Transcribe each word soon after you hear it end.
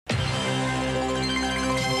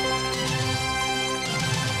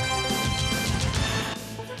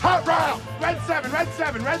Hot round! Red 7, red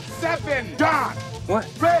 7, red 7! Don! What?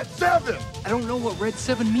 Red 7! I don't know what Red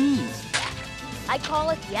 7 means. I call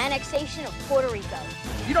it the annexation of Puerto Rico.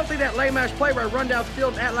 You don't think that lame-ass play where I run down the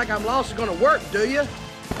field and act like I'm lost is gonna work, do you?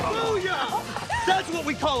 Booyah! That's what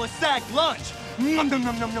we call a sack lunch. Nom, nom,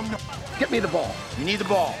 nom, nom, nom, nom. Get me the ball. You need the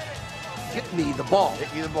ball. Get me the ball.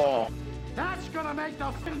 Get me the ball. That's gonna make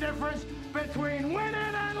the difference between winning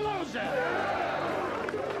and losing.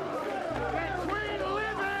 Between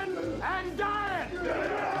living and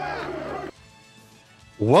dying.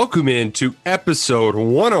 Welcome into episode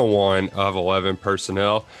 101 of 11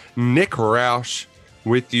 Personnel. Nick Roush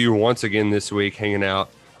with you once again this week, hanging out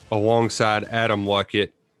alongside Adam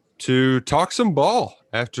Luckett to talk some ball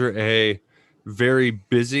after a very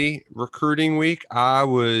busy recruiting week. I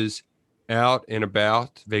was out and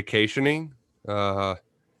about vacationing,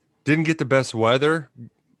 didn't get the best weather,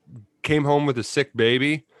 came home with a sick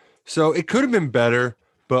baby. So it could have been better,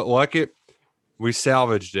 but Luckett, we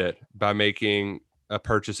salvaged it by making a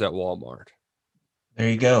purchase at Walmart. There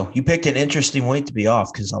you go. You picked an interesting week to be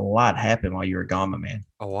off because a lot happened while you were gone, my man.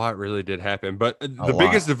 A lot really did happen. But the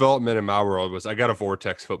biggest development in my world was I got a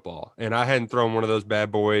Vortex football, and I hadn't thrown one of those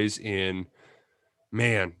bad boys in,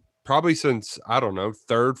 probably since, I don't know,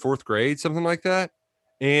 third, fourth grade, something like that.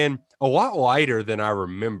 And a lot lighter than I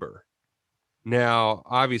remember. Now,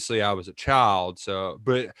 obviously, I was a child,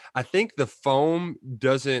 but I think the foam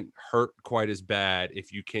doesn't hurt quite as bad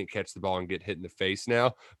if you can't catch the ball and get hit in the face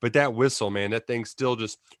now. But that whistle, man, that thing still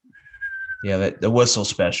just. Yeah, the whistle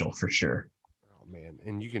special for sure. Oh, man.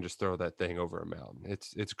 And you can just throw that thing over a mountain.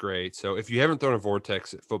 It's great. So if you haven't thrown a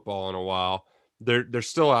Vortex at football in a while, they're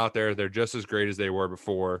still out there. They're just as great as they were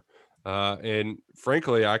before. And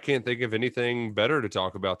frankly, I can't think of anything better to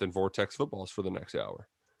talk about than Vortex footballs for the next hour.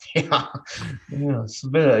 Yeah, it's a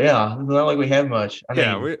bit. It's not like we have much. I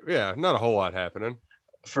mean, Not a whole lot happening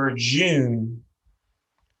for June.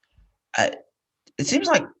 It seems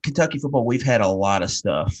like Kentucky football. We've had a lot of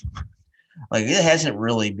stuff. Like it hasn't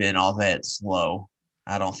really been all that slow.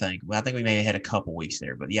 I don't think. I think we may have had a couple weeks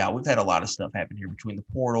there, but yeah, we've had a lot of stuff happen here between the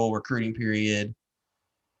portal, recruiting period,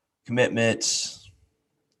 commitments,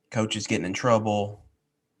 coaches getting in trouble.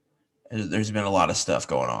 There's been a lot of stuff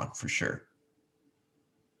going on for sure.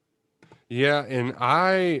 Yeah, and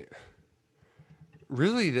I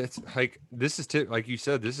really this is like you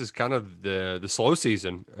said, this is kind of the slow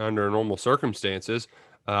season under normal circumstances.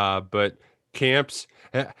 But camps,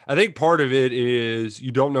 I think part of it is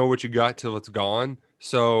you don't know what you got till it's gone.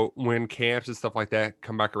 So when camps and stuff like that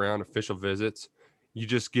come back around, official visits, you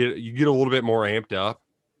get a little bit more amped up.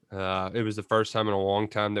 It was the first time in a long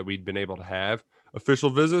time that we'd been able to have official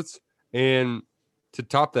visits, and to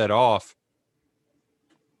top that off,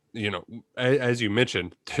 as you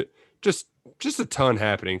mentioned, just a ton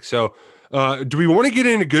happening. So do we want to get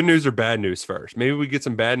into good news or bad news first? Maybe we get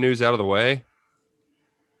some bad news out of the way.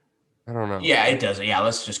 I don't know. Yeah, it does. Yeah,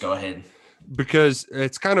 let's just go ahead. Because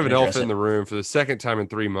it's kind of an elephant in the room. For the second time in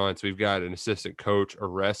 3 months, we've got an assistant coach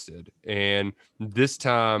arrested. And this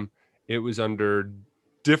time it was under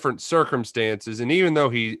different circumstances. And even though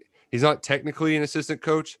he's not technically an assistant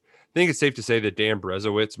coach, I think it's safe to say that Dan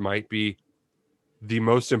Brezowitz might be the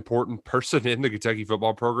most important person in the Kentucky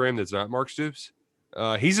football program that's not Mark Stoops.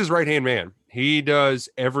 He's his right-hand man. He does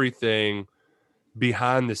everything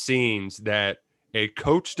behind the scenes that a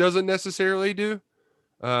coach doesn't necessarily do.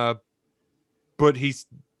 But he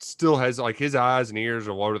still has, like, his eyes and ears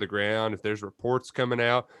are low to the ground. If there's reports coming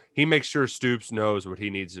out, he makes sure Stoops knows what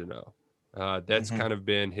he needs to know. That's kind of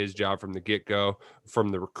been his job from the get-go, from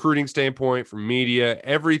the recruiting standpoint, from media,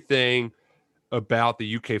 everything about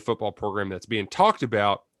the UK football program that's being talked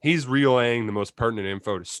about. He's relaying the most pertinent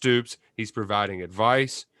info to Stoops. He's providing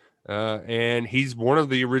advice, and he's one of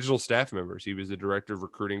the original staff members. He was the director of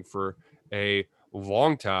recruiting for a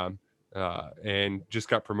long time, and just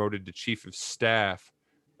got promoted to chief of staff.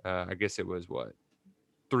 I guess it was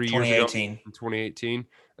 3 years ago, in 2018.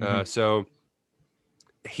 So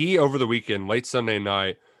he, over the weekend, late Sunday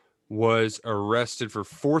night, was arrested for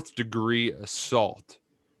 4th degree assault.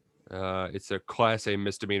 It's a Class A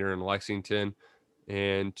misdemeanor in Lexington.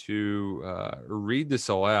 And to read this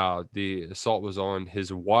aloud, the assault was on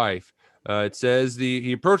his wife. It says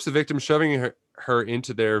he approached the victim, shoving her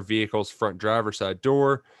into their vehicle's front driver's side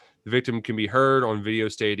door. The victim can be heard on video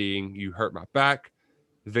stating, "You hurt my back."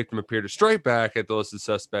 The victim appeared to strike back at the listed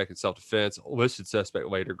suspect in self-defense. Listed suspect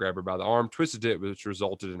later grabbed her by the arm, twisted it, which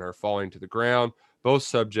resulted in her falling to the ground. Both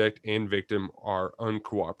subject and victim are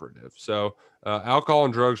uncooperative. So alcohol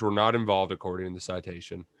and drugs were not involved, according to the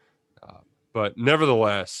citation. But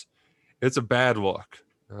nevertheless, it's a bad look,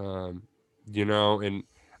 and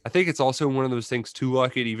I think it's also one of those things too,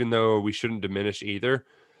 Luckett, even though we shouldn't diminish either.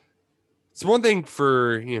 It's one thing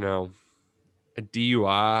for, a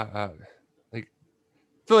DUI. I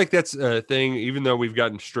feel like that's a thing, even though we've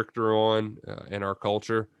gotten stricter on in our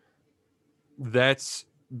culture. That's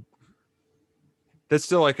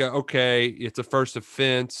still like okay, it's a first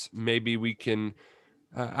offense. Maybe we can,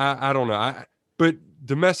 I don't know. But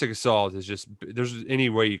domestic assault is just, there's any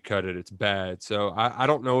way you cut it, it's bad. So I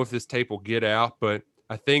don't know if this tape will get out, but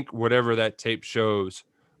I think whatever that tape shows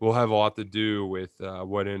will have a lot to do with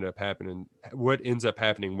what ends up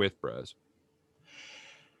happening with Brez.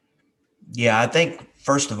 Yeah, I think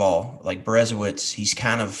first of all, like Berezowitz, he's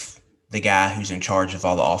kind of the guy who's in charge of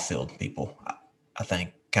all the off-field people. I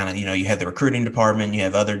think kind of, you have the recruiting department, you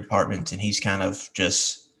have other departments, and he's kind of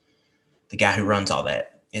just the guy who runs all that.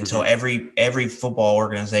 And so every football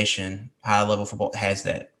organization, high level football, has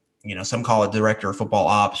that. Some call it director of football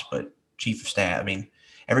ops, but chief of staff. I mean,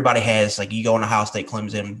 everybody has, like, you go in Ohio State,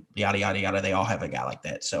 Clemson, yada yada yada. They all have a guy like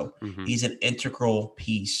that. So he's an integral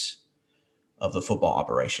piece of the football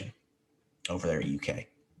operation over there at UK.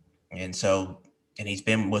 And he's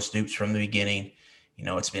been with Stoops from the beginning.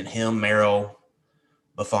 It's been him, Merrill,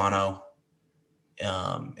 Buffano,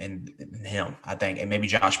 and him, I think, and maybe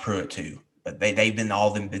Josh Pruitt too. But they've been, all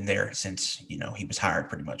of them been there since, he was hired,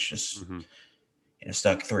 pretty much, just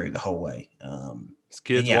stuck through the whole way. His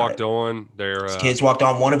kids walked on. His kids walked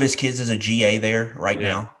on. One of his kids is a GA there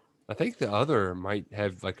now. I think the other might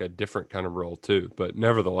have like a different kind of role too, but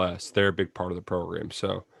nevertheless, they're a big part of the program.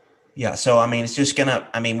 So yeah. So, I mean, it's just I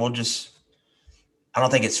don't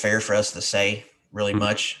think it's fair for us to say really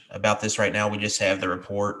much about this right now. We just have the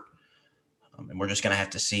report. And we're just going to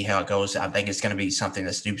have to see how it goes. I think it's going to be something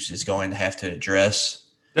that Stoops is going to have to address.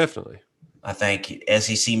 Definitely. I think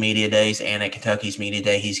SEC media days and at Kentucky's media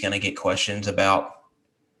day, he's going to get questions about,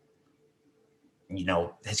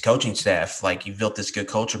 his coaching staff. Like, you've built this good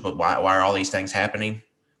culture, but why are all these things happening?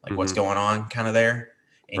 Like, what's going on kind of there?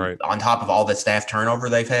 And on top of all the staff turnover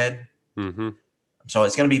they've had. So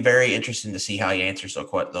it's going to be very interesting to see how he answers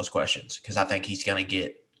those questions, because I think he's going to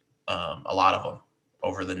get a lot of them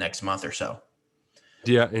over the next month or so.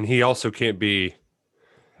 Yeah, and he also can't be,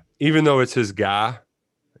 even though it's his guy,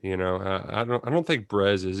 I don't think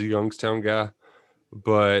Brez is a Youngstown guy,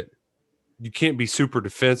 but you can't be super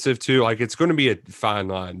defensive too. Like, it's going to be a fine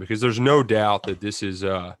line, because there's no doubt that this is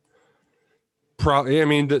probably, I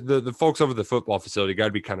mean, the folks over the football facility got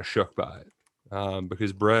to be kind of shook by it,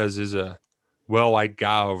 because Brez is a well-liked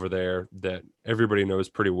guy over there that everybody knows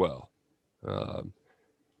pretty well.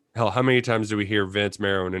 Hell, how many times do we hear Vince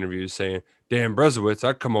Marrow in interviews saying, "Damn, Berezowitz,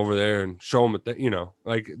 I'd come over there and show him that,"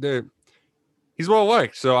 he's well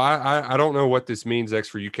liked. So I don't know what this means next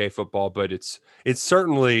for UK football, but it's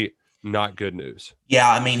certainly not good news.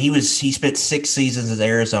 Yeah, I mean, he spent 6 seasons at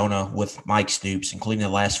Arizona with Mike Stoops, including the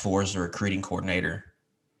last 4 as the recruiting coordinator.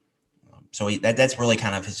 So that's really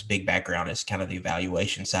kind of his big background, is kind of the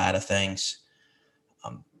evaluation side of things.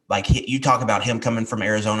 You talk about him coming from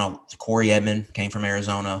Arizona. Corey Edmond came from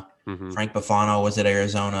Arizona. Frank Buffano was at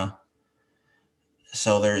Arizona.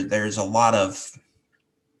 So there's a lot of,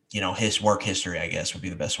 his work history, I guess, would be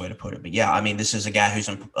the best way to put it. But yeah, I mean, this is a guy who's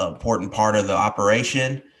an important part of the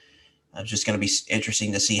operation. It's just going to be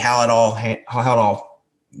interesting to see how it all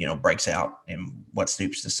breaks out and what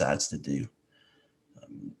Stoops decides to do.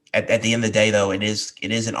 At the end of the day, though, it is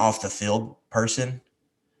an off the field person,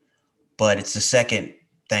 but it's the second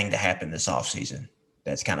thing to happen this offseason.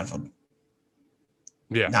 That's kind of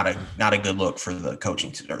not a good look for the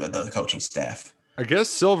coaching or the coaching staff. I guess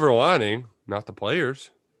silver lining, not the players.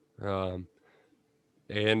 I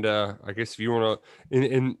guess if you want to,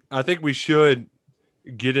 and I think we should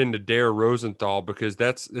get into Dare Rosenthal, because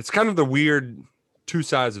it's kind of the weird two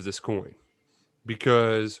sides of this coin.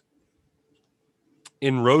 Because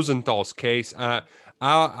in Rosenthal's case, I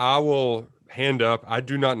will hand up, I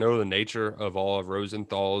do not know the nature of all of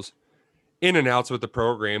Rosenthal's in and outs with the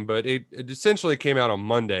program, but it essentially came out on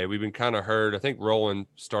Monday. We've been kind of heard, I think Roland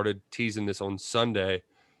started teasing this on Sunday,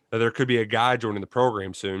 that there could be a guy joining the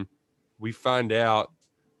program soon. We find out,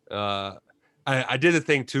 I did a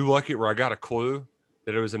thing too, Lucky, where I got a clue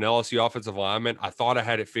that it was an LSU offensive lineman. I thought I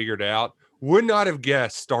had it figured out. Would not have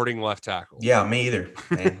guessed starting left tackle. Yeah, me either.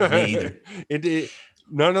 Me either.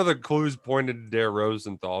 None of the clues pointed to Dare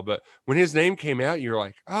Rosenthal, but when his name came out, you're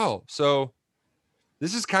like, oh, so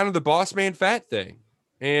this is kind of the boss man fat thing.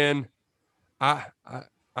 And I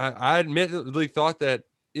admittedly thought that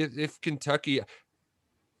if Kentucky,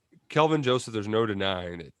 Kelvin Joseph, there's no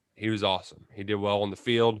denying it. He was awesome. He did well on the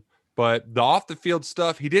field, but the off the field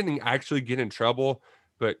stuff, he didn't actually get in trouble,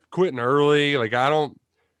 but quitting early, like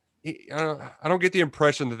I don't get the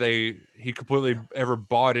impression that he completely ever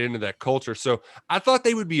bought into that culture. So I thought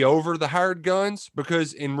they would be over the hired guns,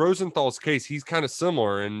 because in Rosenthal's case, he's kind of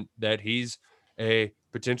similar in that he's a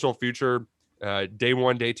potential future day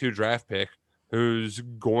 1, day 2 draft pick who's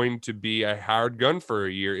going to be a hired gun for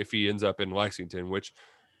a year if he ends up in Lexington, which,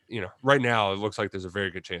 right now it looks like there's a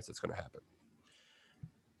very good chance that's going to happen.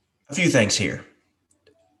 A few things here.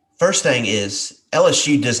 First thing is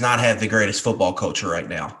LSU does not have the greatest football culture right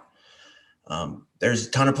now. There's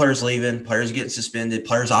a ton of players leaving, players getting suspended,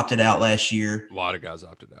 players opted out last year. A lot of guys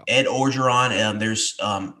opted out. Ed Orgeron,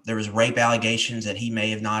 there was rape allegations that he may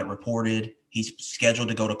have not reported. He's scheduled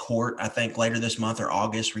to go to court, I think, later this month or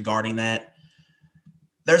August regarding that.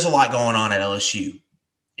 There's a lot going on at LSU.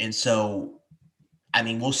 And so, I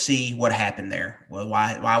mean, we'll see what happened there. Well,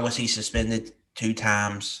 why was he suspended 2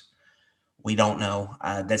 times? We don't know.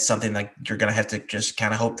 That's something like you're going to have to just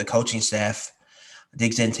kind of hope the coaching staff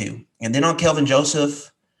digs into. And then on Kelvin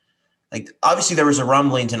Joseph, like obviously there was a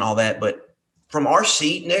rumblings and all that, but from our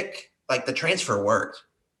seat, Nick, like the transfer worked.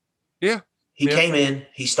 Yeah. He came in,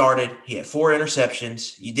 he started, he had 4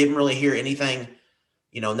 interceptions. You didn't really hear anything,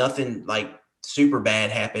 nothing like super bad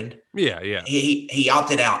happened. Yeah, yeah. He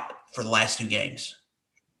opted out for the last 2 games.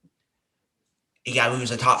 He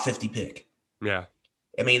was a top 50 pick. Yeah.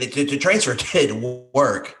 I mean, the transfer did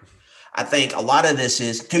work. I think a lot of this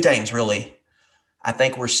is 2 things, really. I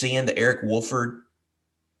think we're seeing the Eric Wolford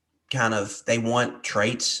they want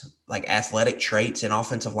traits, like athletic traits in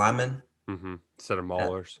offensive linemen. Mm-hmm. Instead of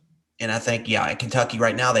maulers. And I think, at Kentucky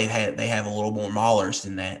right now, they have a little more maulers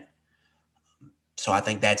than that. So I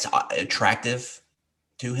think that's attractive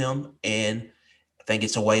to him. And I think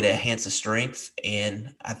it's a way to enhance the strength.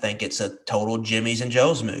 And I think it's a total Jimmy's and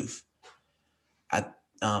Joe's move.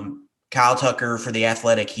 Kyle Tucker for The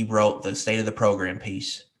Athletic, he wrote the State of the Program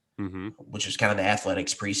piece, which is kind of the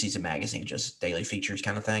Athletics preseason magazine, just daily features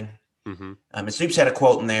kind of thing. Mm-hmm. And Stoops had a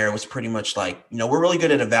quote in there. It was pretty much like, we're really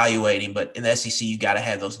good at evaluating, but in the SEC, you got to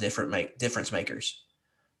have those difference makers.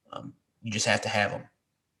 You just have to have them.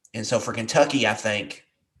 And so for Kentucky, I think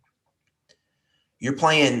you're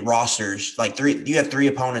playing rosters like you have 3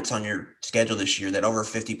 opponents on your schedule this year that over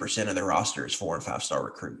 50% of their roster is 4- and 5-star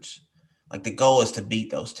recruits. Like the goal is to beat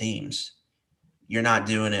those teams. You're not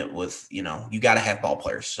doing it with, you got to have ball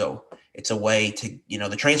players. So it's a way to,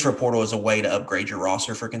 the transfer portal is a way to upgrade your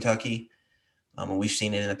roster for Kentucky. And we've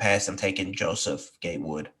seen it in the past. I'm taking Joseph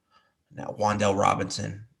Gatewood, now Wan'Dale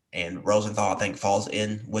Robinson, and Rosenthal, I think, falls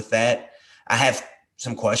in with that. I have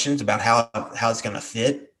some questions about how it's going to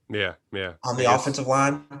fit. Yeah. On the offensive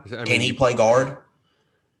line. Can he play guard?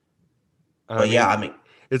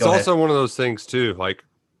 It's also one of those things too, like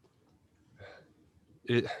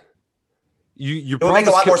it would make a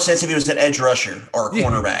lot more sense if he was an edge rusher or a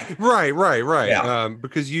cornerback. Right. Yeah.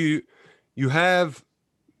 Because you have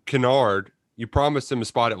Kennard, you promised him a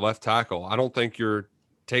spot at left tackle. I don't think you're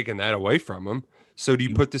taking that away from him. So do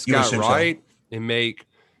you put this guy right and make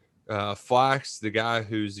Flax the guy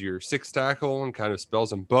who's your 6th tackle and kind of spells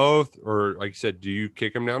them both? Or like you said, do you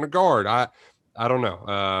kick him down to guard? I don't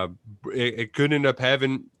know. It could end up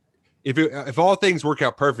having, if all things work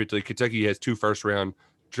out perfectly, Kentucky has 2 first-round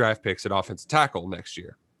draft picks at offensive tackle next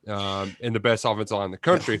year, and the best offensive line in the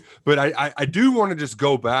country. But I do want to just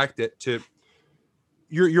go back to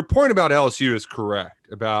your point about LSU is correct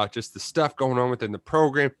about just the stuff going on within the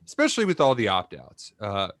program, especially with all the opt-outs.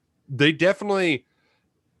 They definitely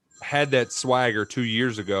had that swagger 2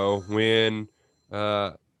 years ago when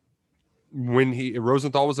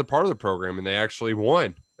Rosenthal was a part of the program and they actually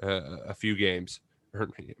won a few games. Or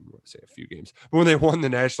I won't say a few games, but when they won the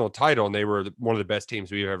national title and they were one of the best teams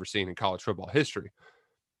we've ever seen in college football history.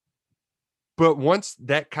 But once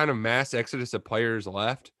that kind of mass exodus of players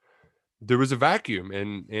left, there was a vacuum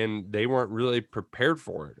and they weren't really prepared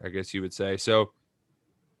for it, I guess you would say. So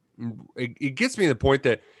it gets me to the point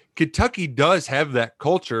that Kentucky does have that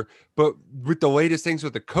culture, but with the latest things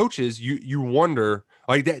with the coaches, you wonder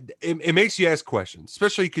like that. It makes you ask questions,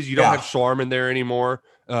 especially because you don't have Schlarman there anymore.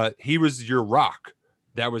 He was your rock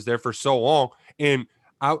that was there for so long. And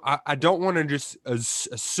I don't want to just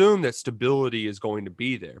assume that stability is going to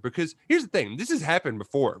be there, because here's the thing. This has happened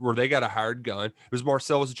before where they got a hired gun. It was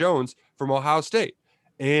Marcellus Jones from Ohio State.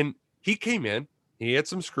 And he came in, he had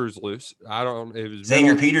some screws loose. It was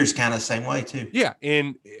Xavier Peters kind of the same way too. Yeah.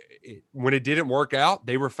 And when it didn't work out,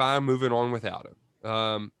 they were fine moving on without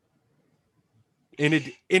him. And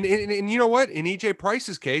you know what? In EJ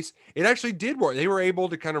Price's case, it actually did work. They were able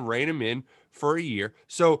to kind of rein him in for a year.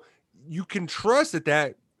 So you can trust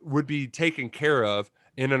that would be taken care of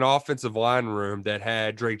in an offensive line room that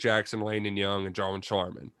had Drake Jackson, Landon Young, and Jarwin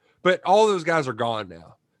Schlarman. But all those guys are gone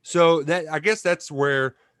now. So that I guess that's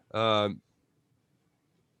where I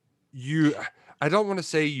don't want to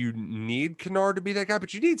say you need Kennard to be that guy,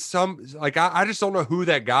 but you need some, like, I just don't know who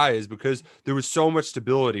that guy is because there was so much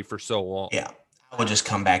stability for so long. Yeah. I would just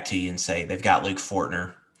come back to you and say they've got Luke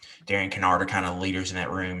Fortner, Darian Kennard are kind of leaders in that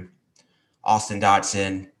room. Austin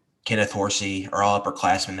Dotson, Kenneth Horsey are all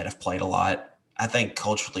upperclassmen that have played a lot. I think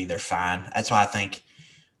culturally they're fine. That's why I think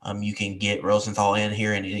you can get Rosenthal in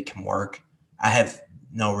here and it can work. I have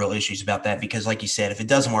no real issues about that because, like you said, if it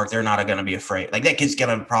doesn't work, they're not going to be afraid. Like, that kid's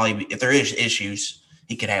going to probably be, if there is issues,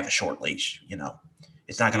 he could have a short leash, you know.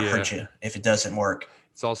 It's not going to hurt you if it doesn't work.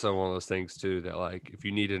 It's also one of those things, too, that, like, if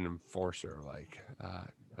you need an enforcer, like, I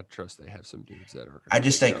trust they have some dudes that are. I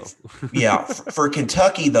just think, for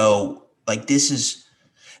Kentucky, though, like, this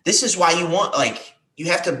is why you want, like, you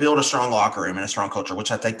have to build a strong locker room and a strong culture,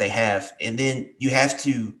 which I think they have. And then you have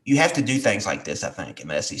to do things like this, I think, in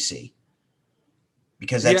the SEC.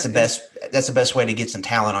 Because that's the best way to get some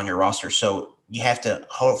talent on your roster. So you have to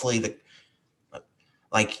hopefully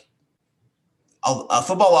a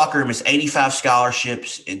football locker room is 85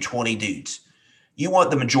 scholarships and 20 dudes. You want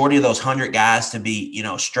the majority of those 100 guys to be, you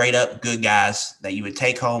know, straight up good guys that you would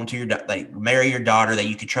take home to marry your daughter, that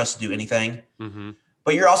you could trust to do anything. Mm-hmm.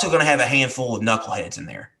 But you're also going to have a handful of knuckleheads in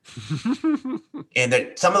there. And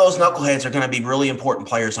that some of those knuckleheads are going to be really important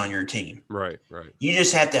players on your team. Right. You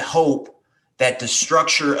just have to hope that the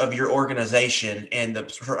structure of your organization and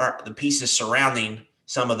the pieces surrounding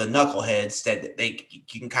some of the knuckleheads, that you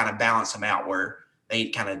can kind of balance them out where they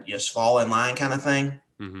kind of just fall in line, kind of thing.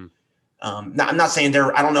 Mm-hmm. I'm not saying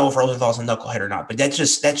I don't know if Rosenthal's a knucklehead or not, but that's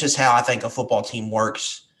just how I think a football team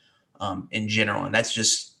works in general. And that's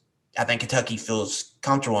just, I think Kentucky feels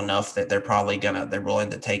comfortable enough that they're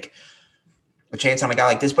willing to take a chance on a guy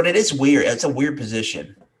like this. But it is weird. It's a weird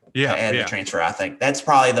position. The transfer. I think that's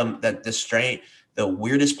probably the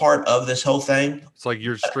weirdest part of this whole thing. It's like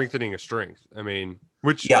you're strengthening a strength. I mean,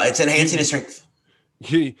 it's enhancing a strength.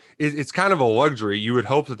 It's kind of a luxury. You would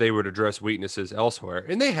hope that they would address weaknesses elsewhere,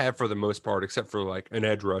 and they have for the most part, except for like an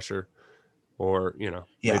edge rusher or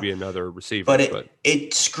maybe another receiver. But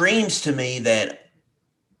it screams to me that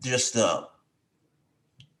just the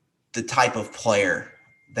type of player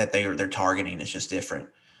that they're targeting is just different.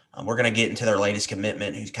 We're going to get into their latest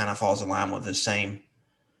commitment, who kind of falls in line with the same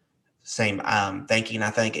thinking. I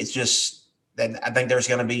think it's just that I think there's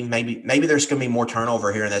going to be maybe there's going to be more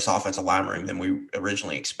turnover here in this offensive line room than we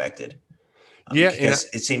originally expected. Because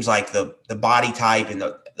it seems like the body type and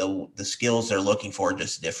the skills they're looking for are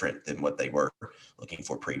just different than what they were looking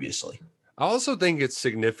for previously. I also think it's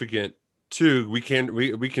significant too. We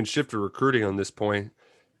can shift to recruiting on this point.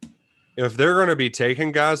 If they're going to be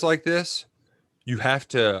taking guys like this, you have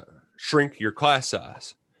to shrink your class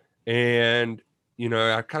size. And,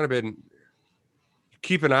 I've kind of been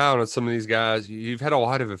keep an eye on some of these guys. You've had a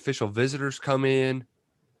lot of official visitors come in,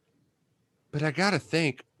 but I got to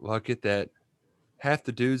think, well, I get that half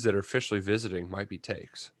the dudes that are officially visiting might be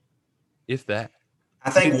takes, if that. I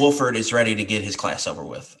think Wolford is ready to get his class over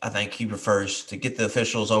with. I think he prefers to get the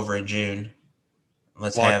officials over in June.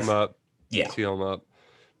 Lock them up. Yeah. Seal them up.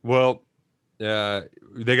 Well,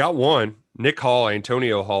 they got one. Nick Hall,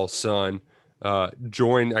 Antonio Hall's son,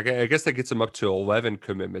 joined. I guess that gets him up to 11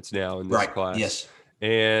 commitments now in this class. Yes.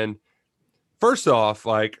 And first off,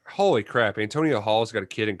 holy crap, Antonio Hall's got a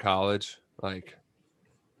kid in college. I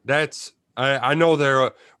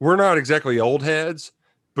know we're not exactly old heads,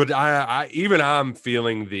 but I'm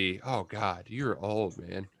feeling oh God, you're old,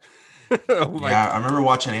 man. I remember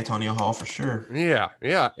watching Antonio Hall for sure. Yeah.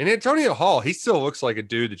 And Antonio Hall, he still looks like a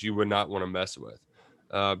dude that you would not want to mess with.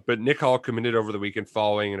 But Nick Hall committed over the weekend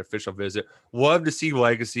following an official visit. Love to see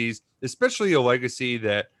legacies, especially a legacy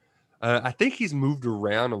that I think he's moved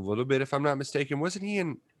around a little bit, if I'm not mistaken. Wasn't he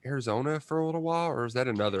in Arizona for a little while, or is that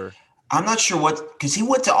another? I'm not sure because he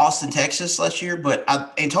went to Austin, Texas last year, but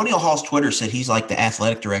Antonio Hall's Twitter said he's like the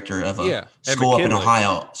athletic director of a school up in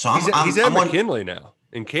Ohio. So he's at McKinley now.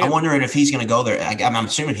 I'm wondering if he's going to go there. I'm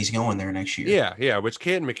assuming he's going there next year. Yeah. Which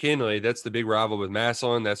Canton McKinley, that's the big rival with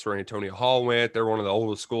Massillon. That's where Antonio Hall went. They're one of the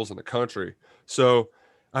oldest schools in the country. So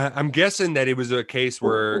I'm guessing that it was a case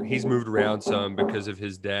where he's moved around some because of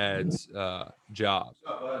his dad's job.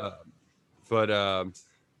 But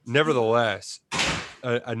nevertheless,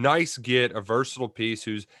 a nice get, a versatile piece.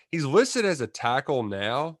 He's listed as a tackle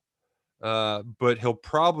now, but he'll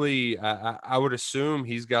probably I would assume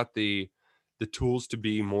he's got the tools to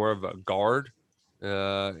be more of a guard.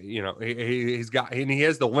 He's got, and he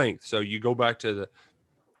has the length. So you go back to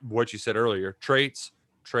what you said earlier, traits.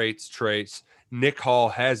 Nick Hall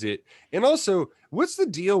has it. And also, what's the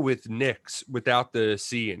deal with Nick's without the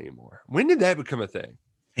C anymore? When did that become a thing?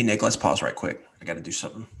 Hey, Nick, let's pause right quick. I got to do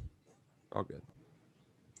something. All good.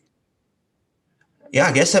 Yeah,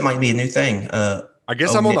 I guess that might be a new thing. I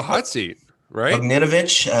guess I'm on the hot seat, right?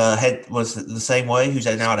 Ogninovich was the same way. Who's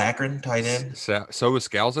now at Akron, tight end? So was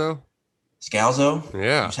Scalzo. Scalzo?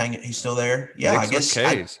 Yeah. He's still there? Yeah, Knicks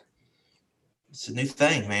I guess. It's a new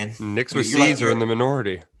thing, man. Knicks with C's are in the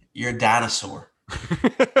minority. You're a dinosaur.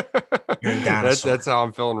 You're a dinosaur. That's how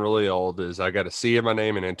I'm feeling really old is I got a C in my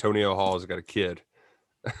name and Antonio Hall's got a kid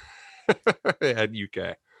at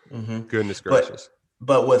UK. Mm-hmm. Goodness gracious.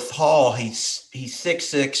 But with Hall, he's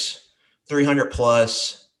 6'6", 300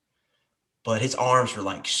 plus, but his arms are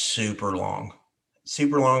like super long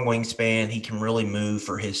wingspan. He can really move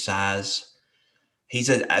for his size. He's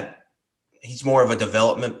more of a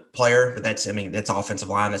development player, but that's offensive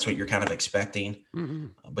line. That's what you're kind of expecting. Mm-hmm.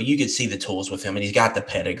 But you could see the tools with him, and he's got the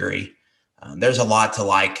pedigree. There's a lot to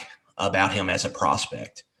like about him as a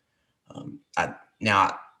prospect.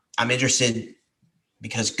 I'm interested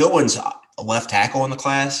because Goodwin's a left tackle in the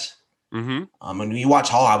class. Mm-hmm. When you watch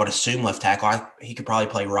Hall, I would assume left tackle. He could probably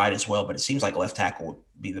play right as well, but it seems like left tackle would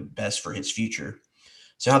be the best for his future.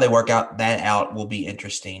 So how they work that out will be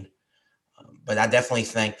interesting. But I definitely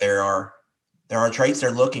think there are traits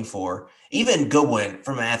they're looking for. Even Goodwin,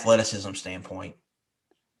 from an athleticism standpoint,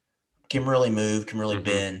 can really move, can really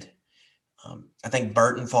bend. I think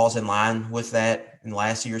Burton falls in line with that in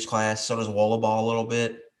last year's class. So does Wollaball a little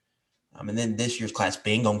bit. And then this year's class,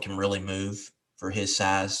 Bingham can really move for his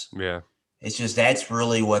size. Yeah. It's just that's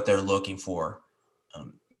really what they're looking for.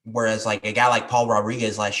 Whereas like a guy like Paul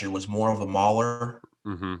Rodriguez last year was more of a mauler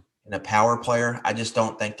and a power player. I just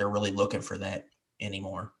don't think they're really looking for that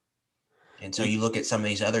anymore. And so you look at some of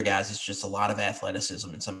these other guys, it's just a lot of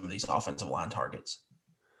athleticism in some of these offensive line targets.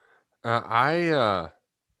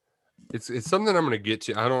 It's something I'm going to get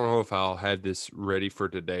to. I don't know if I'll have this ready for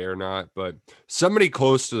today or not, but somebody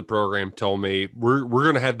close to the program told me we're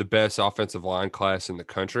going to have the best offensive line class in the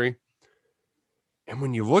country. And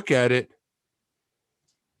when you look at it,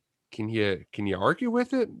 can you argue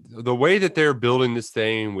with it? The way that they're building this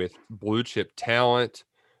thing with blue chip talent,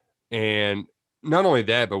 and not only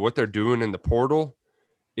that, but what they're doing in the portal,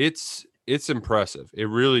 it's impressive. It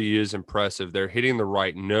really is impressive. They're hitting the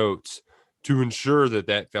right notes to ensure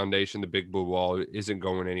that foundation, the big blue wall, isn't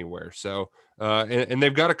going anywhere. So, and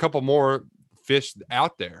they've got a couple more fish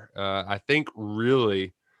out there. I think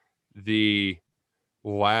really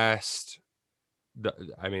I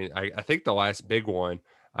think the last big one,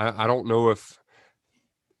 I don't know if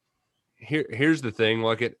here's the thing.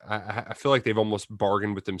 I feel like they've almost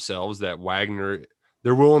bargained with themselves that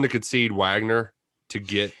they're willing to concede Wagner to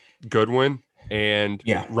get Goodwin and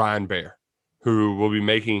Ryan Baer, who will be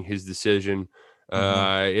making his decision in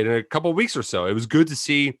a couple of weeks or so. It was good to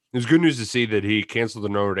see. It was good news to see that he canceled the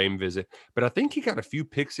Notre Dame visit, but I think he got a few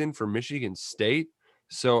picks in for Michigan State.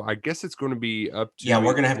 So I guess it's going to be up to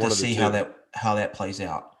we're going to have to see how that plays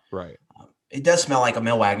out. Right. It does smell like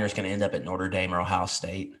Emil Wagner is going to end up at Notre Dame or Ohio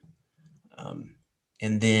State.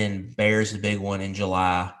 And then Bear's the big one in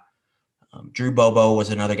July. Drew Bobo was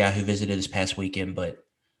another guy who visited this past weekend, but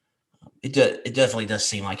it definitely does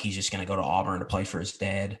seem like he's just going to go to Auburn to play for his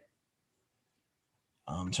dad.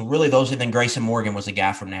 So really and then Grayson Morgan was a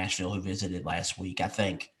guy from Nashville who visited last week. I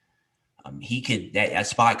think that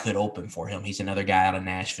spot could open for him. He's another guy out of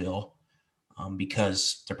Nashville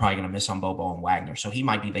because they're probably going to miss on Bobo and Wagner. So he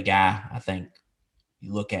might be the guy I think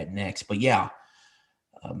you look at next. But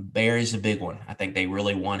Bear is a big one. I think they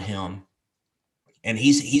really want him. And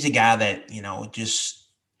he's a guy that, just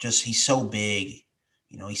he's so big.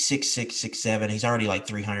 He's 6'6", 6'7". He's already like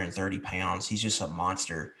 330 pounds. He's just a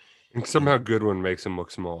monster. And somehow Goodwin makes him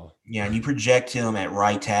look small. Yeah, and you project him at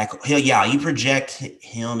right tackle. You project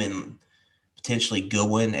him and potentially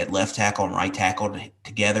Goodwin at left tackle and right tackle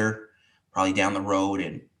together, probably down the road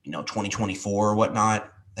in 2024 or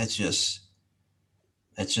whatnot. That's just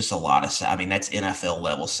a lot of size. I mean, that's NFL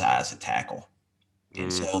level size at tackle.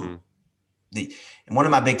 And so and one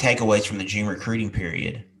of my big takeaways from the June recruiting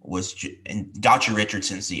period was, and Dr.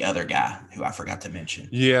 Richardson's the other guy who I forgot to mention.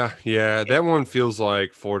 Yeah. That one feels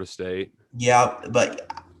like Florida State. Yeah,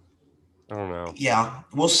 but I don't know. Yeah,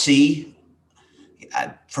 we'll see.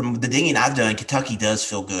 From the digging I've done, Kentucky does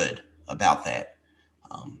feel good about that.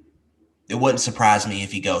 It wouldn't surprise me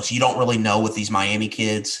if he goes. You don't really know with these Miami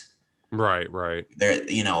kids. Right. They're,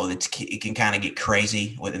 it can kind of get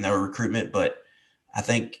crazy within their recruitment, but I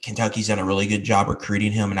think Kentucky's done a really good job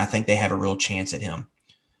recruiting him, and I think they have a real chance at him.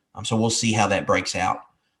 So we'll see how that breaks out.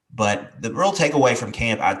 But the real takeaway from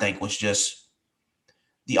camp, I think, was just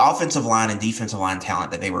the offensive line and defensive line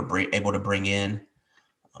talent that they were able to bring in.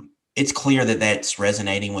 It's clear that that's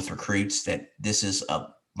resonating with recruits, that this is a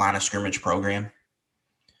line of scrimmage program.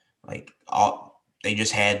 Like they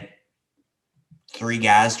just had 3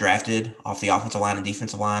 guys drafted off the offensive line and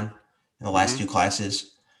defensive line in the last 2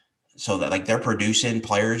 classes. So that like they're producing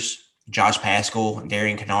players. Josh Paschal and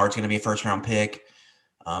Darian Kennard's going to be a first-round pick.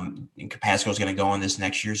 And Paschal's going to go in this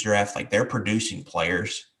next year's draft. Like they're producing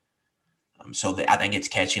players. So I think it's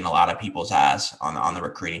catching a lot of people's eyes on the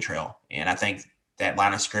recruiting trail. And I think that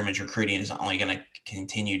line of scrimmage recruiting is only going to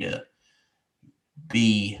continue to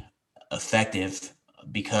be effective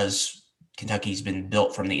because Kentucky's been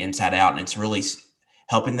built from the inside out, and it's really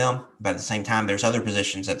helping them. But at the same time, there's other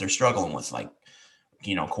positions that they're struggling with, like,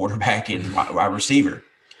 quarterback and wide receiver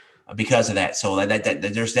because of that. So that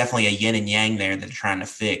there's definitely a yin and yang there that they're trying to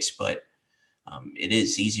fix. But it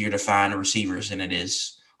is easier to find receivers than it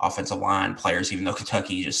is offensive line players, even though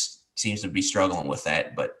Kentucky just seems to be struggling with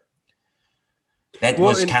that. But that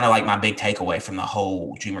was kind of like my big takeaway from the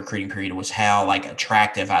whole June recruiting period was how like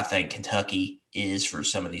attractive I think Kentucky is for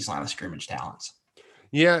some of these line of scrimmage talents.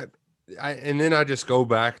 Yeah. And then I just go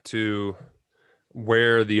back to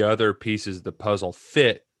where the other pieces of the puzzle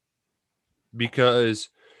fit, because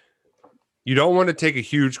you don't want to take a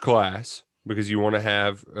huge class because you want to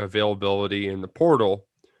have availability in the portal.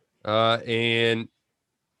 And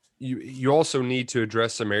you also need to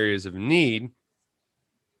address some areas of need.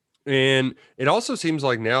 And it also seems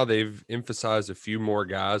like now they've emphasized a few more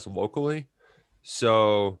guys locally.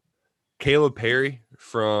 So Caleb Perry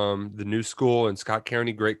from the new school in Scott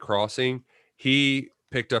County, Great Crossing, he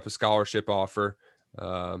picked up a scholarship offer.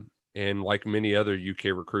 And like many other UK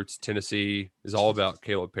recruits, Tennessee is all about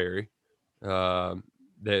Caleb Perry. They're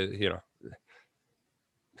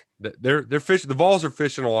fishing. The Vols are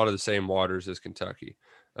fishing a lot of the same waters as Kentucky.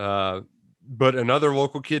 But another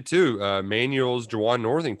local kid too, Manuel's Jawan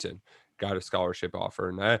Northington got a scholarship offer.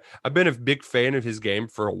 And I've been a big fan of his game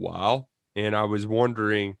for a while. And I was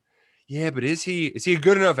wondering, but is he a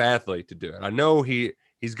good enough athlete to do it? I know he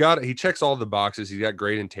checks all the boxes. He's got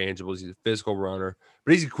great intangibles. He's a physical runner,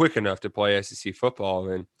 but is he quick enough to play SEC football?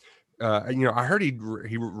 And, I heard he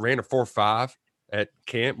ran a 4.5 at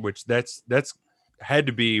camp, which that's had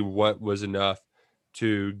to be what was enough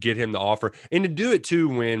to get him the offer, and to do it too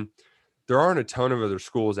when there aren't a ton of other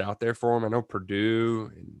schools out there for him. I know Purdue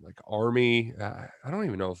and like Army. I don't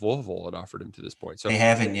even know if Louisville had offered him to this point. So they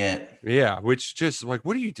haven't yet. Yeah, which just like,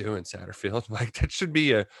 what are you doing, Satterfield? Like that should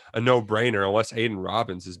be a no-brainer unless Aiden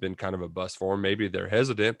Robbins has been kind of a bust for him. Maybe they're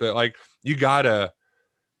hesitant, but like you gotta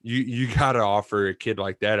offer a kid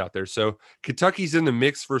like that out there. So Kentucky's in the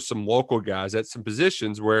mix for some local guys at some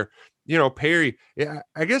positions where, Perry,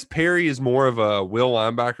 I guess Perry is more of a will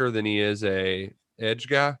linebacker than he is a edge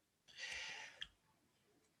guy.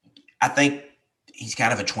 I think he's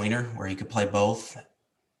kind of a tweener where he could play both.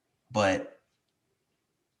 But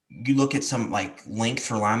you look at some like length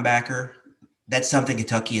for linebacker, that's something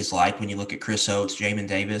Kentucky is like when you look at Chris Oates, Jamin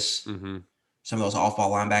Davis, some of those off-ball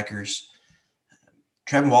linebackers.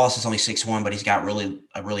 Trevin Wallace is only 6'1", but he's got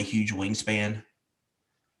a really huge wingspan.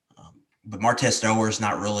 But Martez Stower is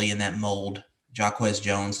not really in that mold. Jaquez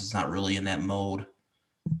Jones is not really in that mold.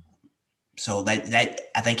 So that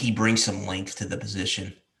I think he brings some length to the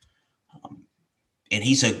position. And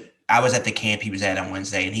I was at the camp he was at on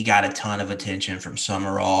Wednesday, and he got a ton of attention from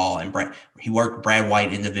Summerall and he worked Brad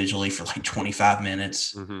White individually for like 25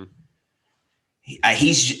 minutes. I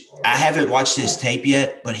haven't watched his tape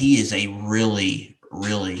yet, but he is a really,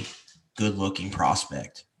 really good looking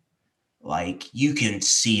prospect. Like you can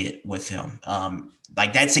see it with him.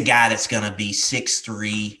 Like that's a guy that's going to be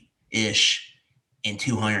 6'3" and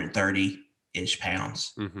 230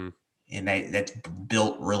 pounds. And that's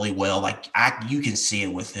built really well. Like you can see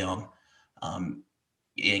it with him. And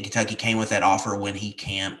Kentucky came with that offer when he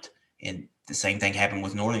camped, and the same thing happened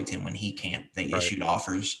with Northington when he camped. They issued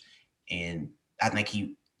offers, and I think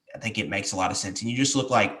it makes a lot of sense. And you just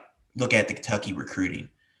look at the Kentucky recruiting.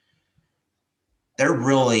 They're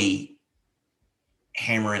really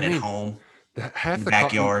hammering it home. Half in the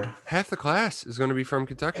backyard. Half the class is going to be from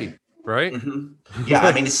Kentucky. Right. Yeah.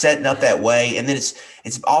 I mean, it's setting up that way. And then it's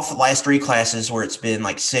off the last 3 classes where it's been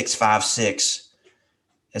like 6, 5, 6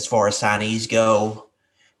 as far as signees go.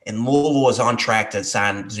 And Louisville is on track to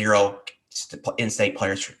sign 0 in-state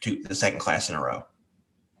players for the second class in a row.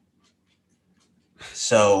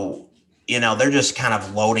 So, they're just kind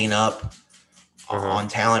of loading up on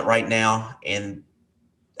talent right now. And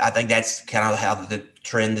I think that's kind of how the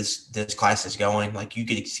trend this class is going. Like you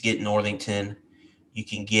could get Northington. You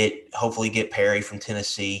can hopefully get Perry from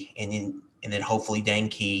Tennessee, and then hopefully Dane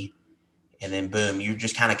Key, and then boom, you're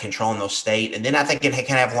just kind of controlling those state. And then I think it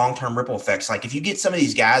can have long-term ripple effects. Like if you get some of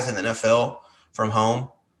these guys in the NFL from home,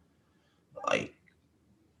 like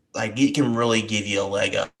like it can really give you a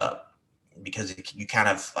leg up because you kind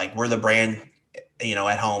of like we're the brand,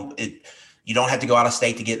 at home. You don't have to go out of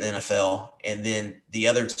state to get in the NFL, and then the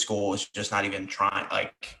other school is just not even trying,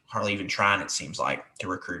 like hardly even trying. It seems like to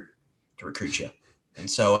recruit you, and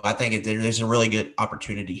so I think there's a really good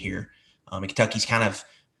opportunity here. And Kentucky's kind of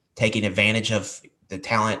taking advantage of the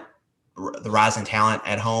talent, the rising talent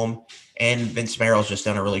at home, and Vince Merrill's just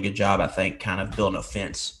done a really good job, I think, kind of building a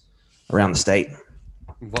fence around the state.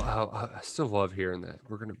 Well, I still love hearing that.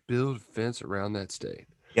 We're going to build a fence around that state.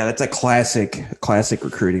 Yeah, that's a classic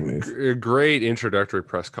recruiting move. A great introductory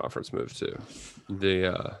press conference move too.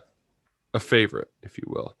 A favorite, if you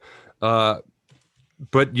will.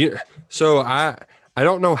 But yeah, so I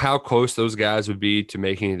don't know how close those guys would be to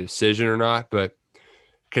making a decision or not, but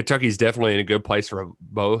Kentucky's definitely in a good place for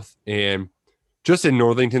both. And just in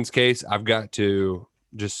Northington's case, I've got to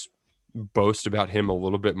just boast about him a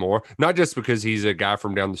little bit more, not just because he's a guy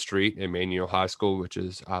from down the street at Manual High School, which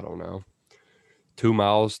is, I don't know, 2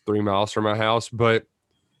 miles, 3 miles from my house. But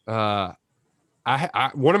I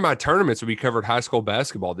one of my tournaments we covered high school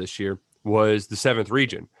basketball this year was the 7th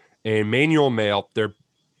region, and Manual Male, they're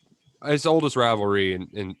its oldest rivalry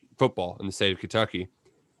in football in the state of Kentucky.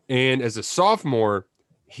 And as a sophomore,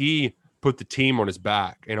 he put the team on his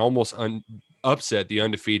back and almost upset the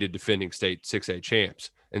undefeated defending state 6A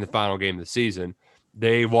champs in the final game of the season.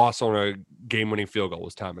 They lost on a game-winning field goal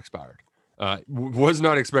as time expired. Was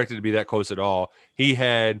not expected to be that close at all. He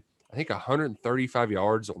had, I think, 135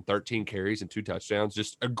 yards on 13 carries and 2 touchdowns.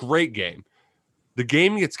 Just a great game. The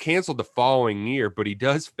game gets canceled the following year, but he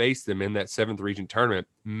does face them in that 7th region tournament.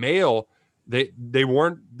 Male, they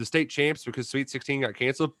weren't the state champs because Sweet 16 got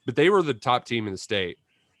canceled, but they were the top team in the state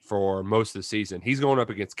for most of the season. He's going up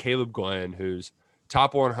against Caleb Glenn, who's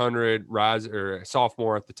top 100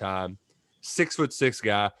 sophomore at the time, 6'6"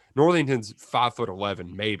 guy. Northington's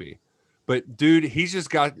 5'11", maybe. But dude, he's just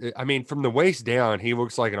got, I mean, from the waist down, he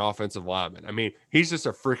looks like an offensive lineman. I mean, he's just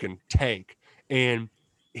a freaking tank. And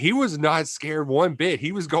he was not scared one bit.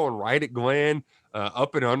 He was going right at Glenn,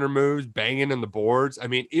 up and under moves, banging in the boards. I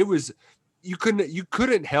mean, it was, you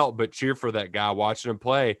couldn't help but cheer for that guy watching him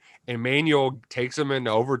play. And Manual takes him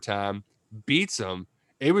into overtime, beats him.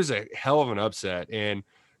 It was a hell of an upset. And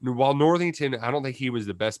while Northington, I don't think he was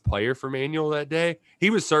the best player for Manual that day, he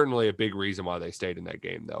was certainly a big reason why they stayed in that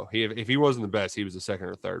game, though. If he wasn't the best, he was the second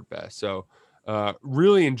or third best. So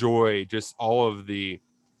really enjoy just all of the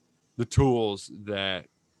tools that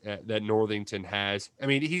Northington has. I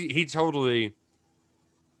mean, he totally,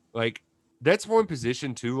 like, that's one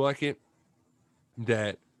position too, like it,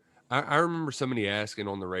 that I remember somebody asking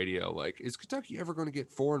on the radio, like, is Kentucky ever going to get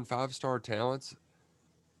 4- and 5-star talents?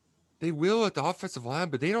 They will at the offensive line,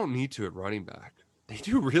 but they don't need to at running back. They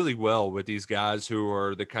do really well with these guys who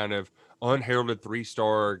are the kind of unheralded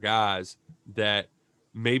 3-star guys that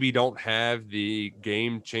maybe don't have the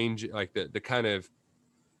game change, like the kind of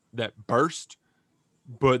that burst,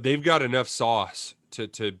 but they've got enough sauce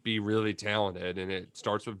to be really talented. And it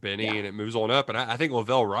starts with Benny and it moves on up. And I think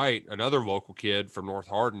Lavelle Wright, another local kid from North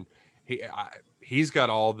Hardin, he's got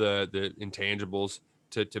all the intangibles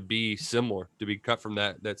to be similar, to be cut from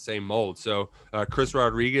that same mold. So Chris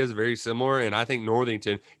Rodriguez, very similar. And I think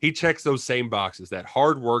Northington, he checks those same boxes, that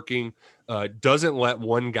hardworking, doesn't let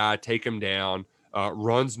one guy take him down,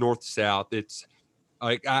 runs north to south. It's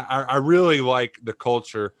like, I really like the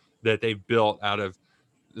culture that they've built out of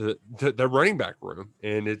the running back room.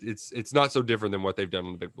 And it's not so different than what they've done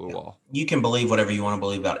on the Big Blue Wall. You can believe whatever you want to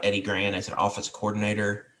believe about Eddie Grant as an offensive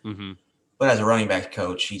coordinator. Mm-hmm. But as a running back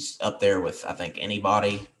coach, he's up there with, I think,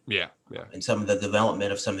 anybody. Yeah. And some of the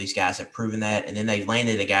development of some of these guys have proven that. And then they've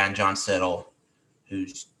landed a guy in John Settle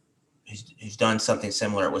who's done something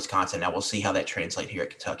similar at Wisconsin. Now we'll see how that translates here at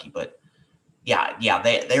Kentucky. But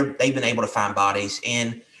they've been able to find bodies.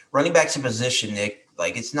 And running back's a position, Nick.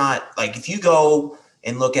 Like, it's not like if you go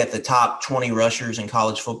and look at the top 20 rushers in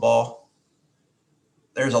college football,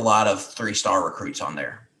 there's a lot of 3-star recruits on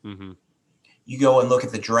there. Mm-hmm. You go and look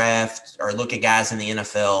at the draft or look at guys in the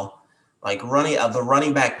NFL, like the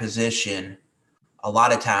running back position, a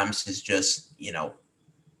lot of times is just,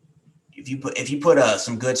 if you put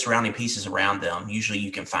some good surrounding pieces around them, usually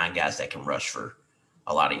you can find guys that can rush for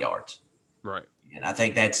a lot of yards. Right. And I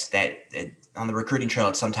think that on the recruiting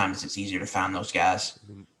trail, sometimes it's easier to find those guys.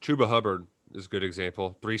 Chuba Hubbard is a good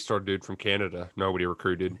example. 3-star dude from Canada, nobody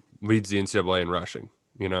recruited, leads the NCAA in rushing.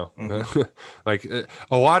 Mm-hmm. Like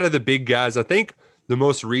a lot of the big guys, I think the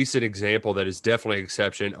most recent example that is definitely an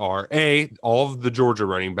exception are all of the Georgia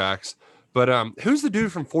running backs. But who's the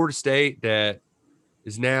dude from Florida State that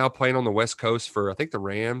is now playing on the West Coast for, I think, the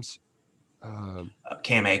Rams?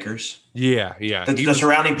 Cam Akers. Yeah. The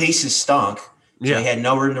surrounding pieces stunk. So Yeah. he had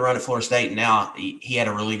no room to run at Florida State. And now he had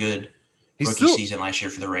a really good rookie season last year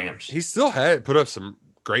for the Rams. He still had put up some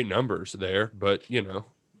great numbers there, but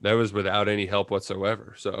that was without any help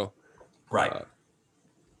whatsoever. So, right.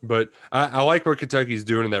 But I like what Kentucky's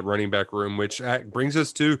doing in that running back room, which brings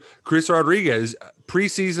us to Chris Rodriguez,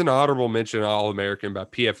 preseason honorable mention All-American by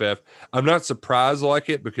PFF. I'm not surprised like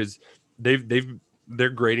it because their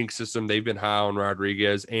grading system, they've been high on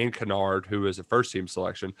Rodriguez and Kennard, who is a first-team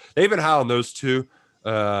selection. They've been high on those two,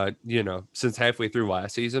 since halfway through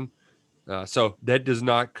last season. So that does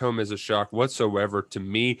not come as a shock whatsoever to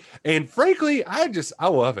me. And frankly, I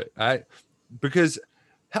love it. Because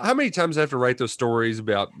how many times I have to write those stories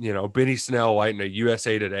about, Benny Snell lighting a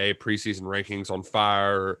USA Today preseason rankings on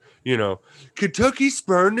fire, or, Kentucky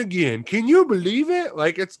spurned again. Can you believe it?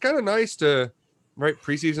 Like, it's kind of nice to write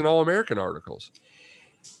preseason All-American articles.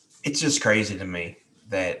 It's just crazy to me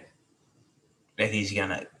that he's going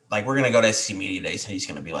to, we're going to go to SEC Media Days and he's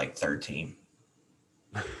going to be third team.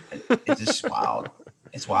 It's just wild.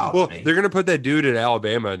 It's wild. Well, to me. They're going to put that dude at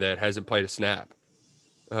Alabama that hasn't played a snap.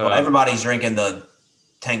 Everybody's drinking the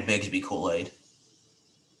Tank Bigsby Kool-Aid,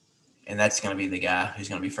 and that's going to be the guy who's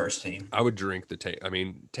going to be first team. I would drink the Tank. I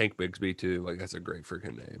mean, Tank Bigsby too. That's a great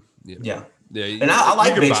freaking name. Yeah. And I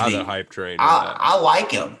like Bigsby. Buy the hype train. I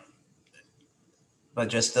like him, but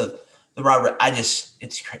just the Robert.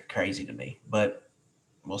 It's crazy to me, but.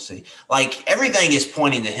 We'll see. Everything is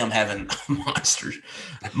pointing to him having a monster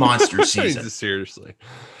season. Seriously.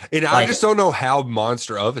 And I just don't know how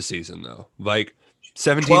monster of a season, though.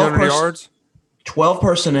 1,700 yards? 12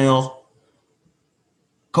 personnel.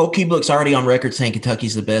 Cole Keebluck's already on record saying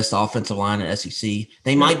Kentucky's the best offensive line in SEC.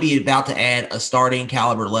 They might be about to add a starting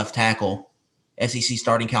caliber left tackle, SEC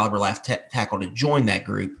starting caliber left tackle to join that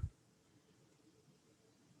group.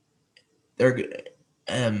 They're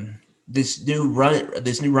This new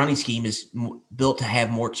running scheme is built to have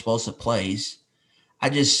more explosive plays.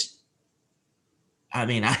 Everything's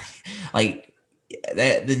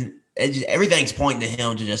pointing to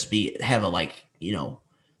him to just have a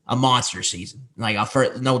monster season,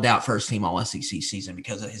 no doubt first team All SEC season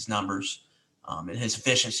because of his numbers, and his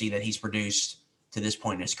efficiency that he's produced to this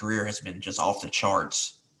point in his career has been just off the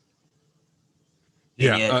charts.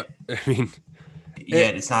 Yeah,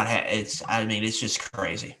 it's not. It's just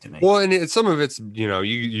crazy to me. Well, and some of it's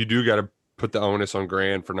you do got to put the onus on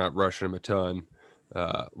Grant for not rushing him a ton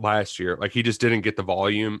last year. He just didn't get the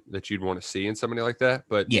volume that you'd want to see in somebody like that.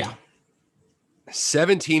 But yeah,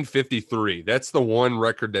 1753. That's the one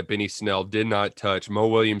record that Benny Snell did not touch. Mo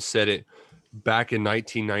Williams said it back in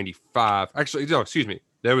 1995. Actually, no, excuse me.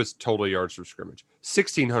 That was total yards from scrimmage.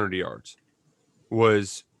 1,600 yards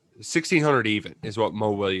was 1,600 even is what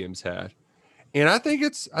Mo Williams had. And I think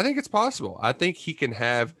it's possible. I think he can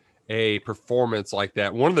have a performance like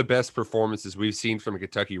that. One of the best performances we've seen from a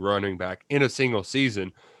Kentucky running back in a single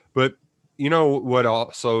season. But you know what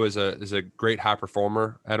also is a great high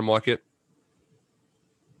performer, Adam Luckett?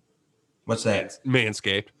 What's that?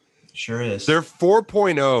 Manscaped. Sure is. Their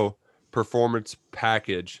 4.0 performance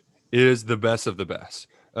package is the best of the best.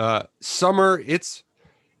 Summer, it's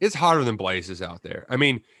hotter than blazes out there. I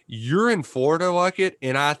mean, you're in Florida, Luckett,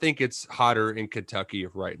 and I think it's hotter in Kentucky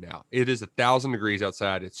right now. It is 1,000 degrees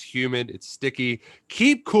outside. It's humid. It's sticky.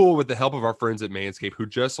 Keep cool with the help of our friends at Manscaped, who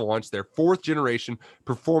just launched their 4th generation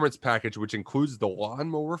performance package, which includes the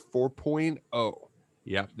Lawnmower 4.0.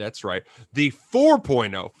 Yeah, that's right. The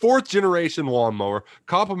 4.0, 4th generation lawnmower.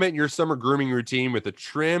 Complement your summer grooming routine with a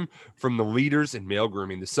trim from the leaders in male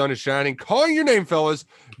grooming. The sun is shining. Calling your name, fellas.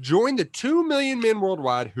 Join the 2 million men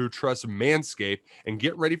worldwide who trust Manscaped and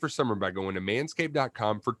get ready for summer by going to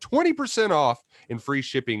manscaped.com for 20% off and free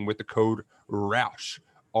shipping with the code ROUSH,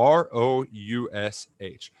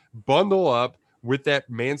 ROUSH. Bundle up with that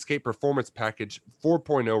Manscaped Performance Package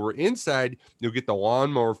 4.0, where inside you'll get the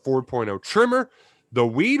Lawnmower 4.0 trimmer, the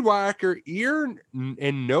Weed Whacker ear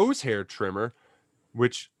and nose hair trimmer,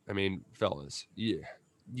 which, I mean, fellas, yeah,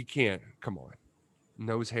 you can't, come on.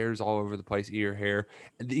 Nose hairs all over the place, ear hair,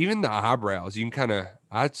 even the eyebrows. You can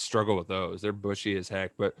I struggle with those. They're bushy as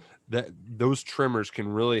heck, but those trimmers can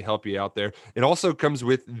really help you out there. It also comes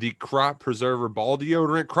with the Crop Preserver Ball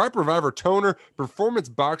Deodorant, Crop Reviver Toner, Performance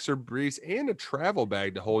Boxer Briefs, and a travel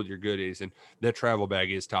bag to hold your goodies. And that travel bag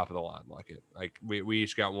is top of the line. We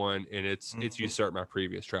each got one, and it's usurped my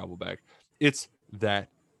previous travel bag. It's that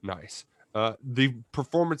nice. The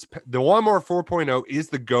Lawnmower 4.0 is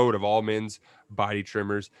the GOAT of all men's body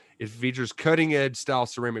trimmers. It features cutting-edge style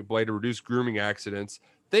ceramic blade to reduce grooming accidents.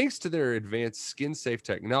 Thanks to their advanced skin-safe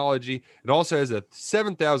technology, it also has a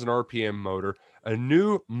 7,000 RPM motor, a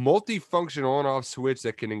new multifunctional on-off switch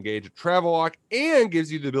that can engage a travel lock and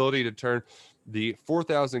gives you the ability to turn the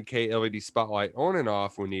 4000K LED spotlight on and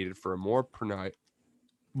off when needed for a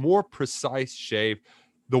more precise shave.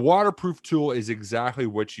 The waterproof tool is exactly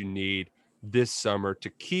what you need this summer to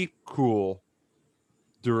keep cool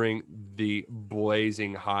during the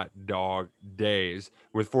blazing hot dog days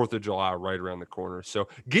with 4th of July right around the corner. So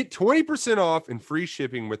get 20% off and free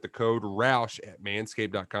shipping with the code ROUSH at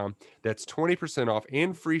manscaped.com. That's 20% off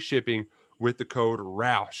and free shipping with the code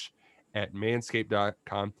ROUSH at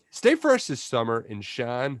manscaped.com. Stay fresh this summer and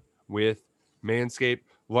shine with Manscaped.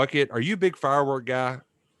 Luckett, are you a big firework guy?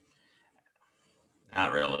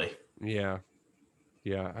 Not really.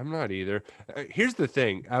 Yeah, I'm not either. Here's the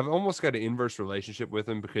thing. I've almost got an inverse relationship with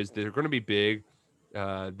them because they're going to be big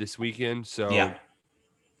this weekend. So yeah.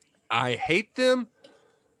 I hate them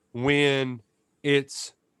when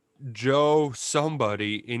it's Joe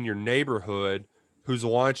somebody in your neighborhood who's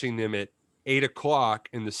launching them at 8 o'clock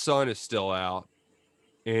and the sun is still out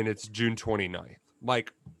and it's June 29th.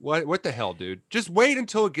 Like, what the hell, dude? Just wait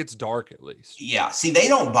until it gets dark at least. Yeah. See, they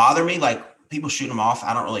don't bother me. Like, people shoot them off.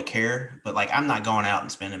 I don't really care, but like, I'm not going out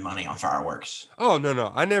and spending money on fireworks. Oh,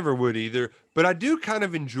 no. I never would either. But I do kind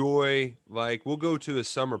of enjoy, like, we'll go to a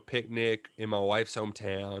summer picnic in my wife's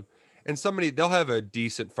hometown and they'll have a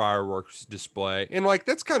decent fireworks display. And like,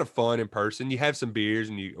 that's kind of fun in person. You have some beers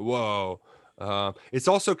and whoa. It's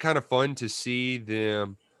also kind of fun to see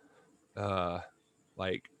them,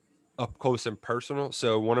 like up close and personal.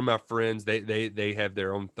 So one of my friends, they have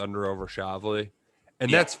their own Thunder over Shavli.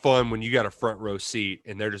 And that's fun when you got a front row seat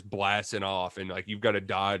and they're just blasting off and like you've got to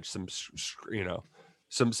dodge some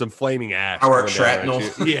flaming ash. Our shrapnel.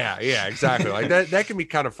 Yeah, exactly. Like that can be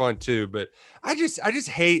kind of fun too. But I just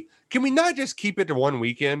hate. Can we not just keep it to one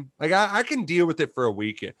weekend? Like I can deal with it for a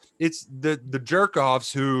weekend. It's the jerk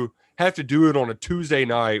offs who have to do it on a Tuesday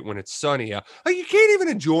night when it's sunny out. Like you can't even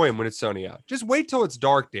enjoy them when it's sunny out. Just wait till it's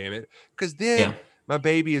dark, damn it. Because then. Yeah. My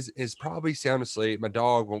baby is probably sound asleep. My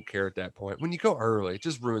dog won't care at that point. When you go early, it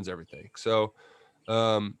just ruins everything. So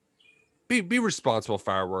be responsible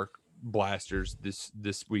firework blasters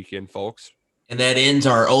this weekend, folks. And that ends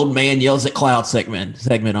our old man yells at cloud segment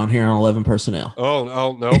on here on 11 Personnel.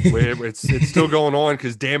 Oh no, it's still going on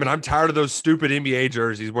because damn it, I'm tired of those stupid NBA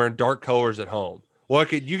jerseys wearing dark colors at home.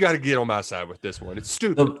 Look, you got to get on my side with this one. It's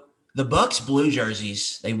stupid. The Bucks blue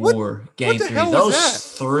jerseys they wore game 3,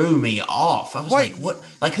 those threw me off. I was like, what?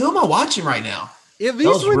 Like, who am I watching right now? At least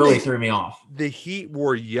those really threw me off. The Heat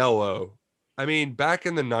wore yellow. I mean, back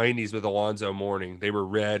in the 90s with Alonzo Mourning, they were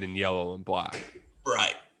red and yellow and black.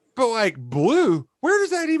 Right. But like blue, where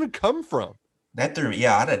does that even come from? That threw me.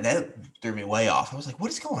 Yeah, that threw me way off. I was like,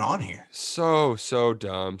 what is going on here? So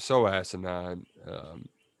dumb, so asinine.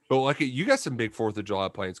 But like, you got some big 4th of July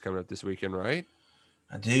plans coming up this weekend, right?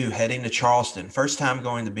 I do. Heading to Charleston. First time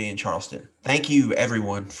going to be in Charleston. Thank you,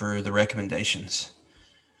 everyone, for the recommendations.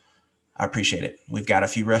 I appreciate it. We've got a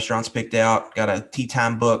few restaurants picked out. Got a tea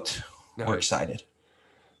time booked. Nice. We're excited.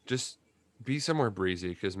 Just be somewhere breezy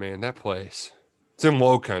because, man, that place, it's in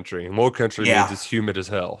low country. And low country means it's humid as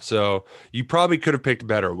hell. So you probably could have picked a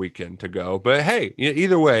better weekend to go. But, hey,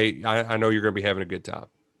 either way, I know you're going to be having a good time.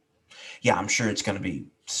 Yeah, I'm sure it's going to be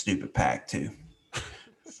stupid packed, too.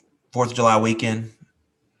 4th of July weekend.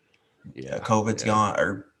 Yeah, COVID's gone,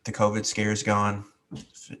 or the COVID scare's gone,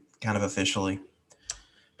 kind of officially.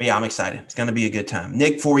 But yeah, I'm excited. It's going to be a good time.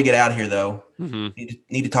 Nick, before we get out of here, though, need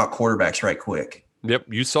to talk quarterbacks right quick. Yep,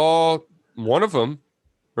 you saw one of them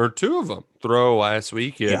or two of them throw last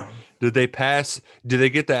week. Yeah. Did they pass? Did they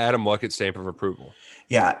get the Adam Luckett stamp of approval?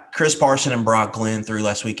 Yeah, Chris Parson and Brock Glenn threw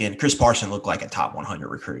last weekend. Chris Parson looked like a top 100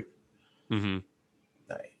 recruit. Mm-hmm.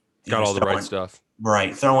 Got all the right stuff.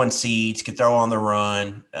 Right. Throwing seeds, could throw on the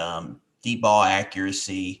run, deep ball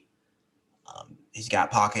accuracy. He's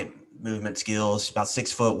got pocket movement skills, about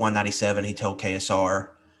 6 foot, 197. He told KSR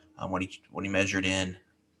when he measured in.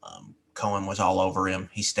 Cohen was all over him.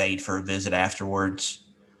 He stayed for a visit afterwards.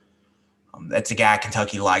 That's a guy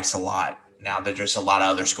Kentucky likes a lot. Now there's a lot of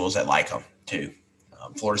other schools that like him too.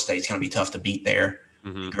 Florida State's going to be tough to beat there.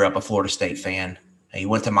 He grew up a Florida State fan. He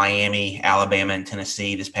went to Miami, Alabama, and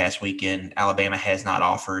Tennessee this past weekend. Alabama has not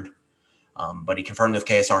offered, but he confirmed with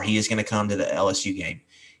KSR he is going to come to the LSU game.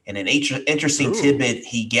 And an interesting tidbit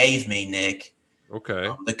he gave me, Nick. Okay.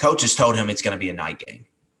 The coaches told him it's going to be a night game.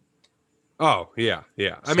 Oh, yeah.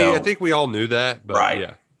 I mean, I think we all knew that, but right.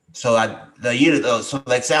 Yeah. So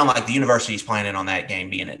that sound like the university's planning on that game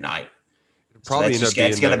being at night. Probably end up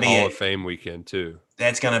being the Hall of Fame weekend too.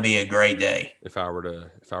 That's going to be a great day. If I were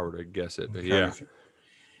to guess it, but yeah.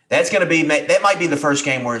 That's going to be – that might be the first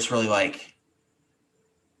game where it's really like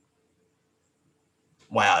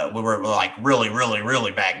wow, we're like really, really,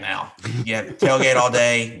 really back now. You have tailgate all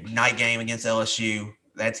day, night game against LSU.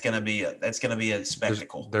 That's gonna be a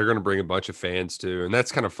spectacle. They're gonna bring a bunch of fans too, and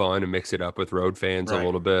that's kind of fun to mix it up with road fans a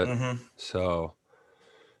little bit. Mm-hmm. So,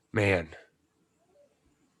 man,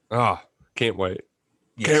 can't wait.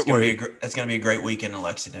 Yeah, Can't wait. It's gonna be a great weekend in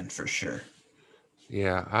Lexington for sure.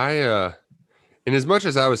 Yeah, and as much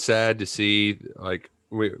as I was sad to see, like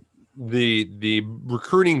the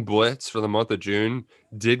recruiting blitz for the month of June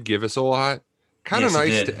did give us a lot. Kind of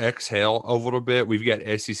nice to exhale a little bit. We've got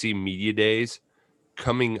SEC Media Days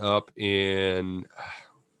coming up in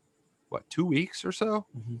 2 weeks or so.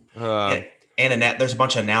 And there's a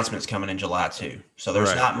bunch of announcements coming in July too. So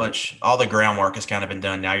there's not much. All the groundwork has kind of been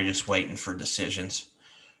done. Now you're just waiting for decisions,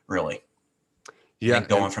 really. Yeah, and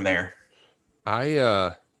going from there.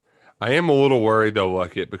 I am a little worried though,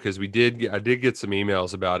 Luckett, because I did get some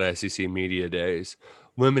emails about SEC Media Days,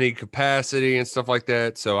 limiting capacity and stuff like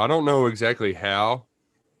that. So I don't know exactly how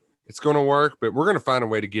it's going to work, but we're going to find a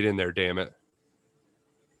way to get in there. Damn it.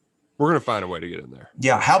 We're going to find a way to get in there.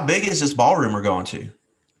 Yeah. How big is this ballroom we're going to?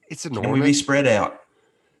 It's enormous. Can we be spread out?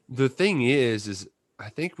 The thing is I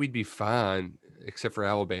think we'd be fine except for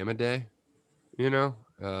Alabama Day,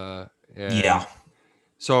 yeah.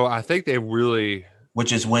 So I think they really,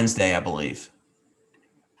 which is Wednesday, I believe.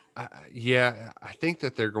 I think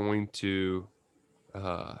that they're going to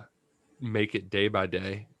make it day by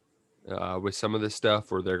day with some of this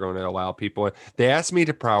stuff where they're going to allow people. They asked me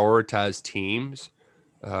to prioritize teams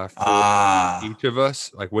for each of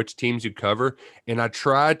us, like which teams you cover. And I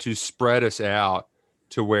tried to spread us out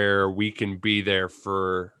to where we can be there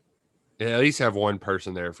for at least have one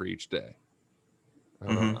person there for each day.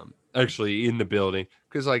 Actually in the building.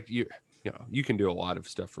 Cause like you can do a lot of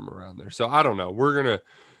stuff from around there. So I don't know. We're going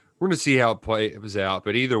to see how it plays out,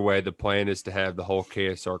 but either way, the plan is to have the whole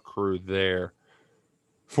KSR crew there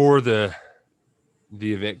for the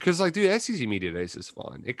event. Cause like, dude, SEC Media Days is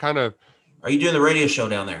fun. It kind of, are you doing the radio show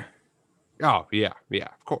down there? Oh yeah.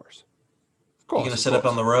 Of course. You gonna sit up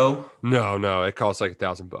on the row? No. It costs like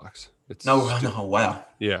 $1,000. It's no. Wow.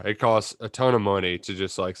 Yeah, it costs a ton of money to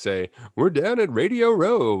just like say we're down at Radio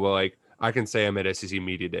Row. Like I can say I'm at SEC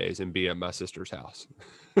Media Days and be at my sister's house.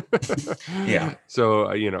 Yeah.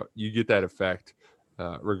 So you get that effect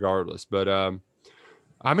regardless. But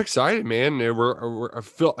I'm excited, man.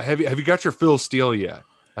 Have you got your Phil Steele yet?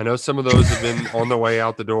 I know some of those have been on the way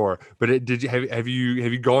out the door, but have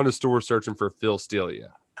you gone to store searching for Phil Steele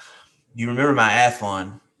yet? You remember my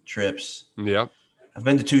Athlon trips? Yep. I've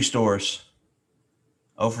been to 2 stores.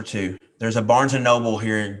 0 for 2. There's a Barnes and Noble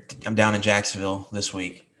here. I'm down in Jacksonville this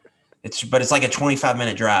week. It's like a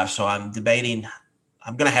 25-minute drive, so I'm debating.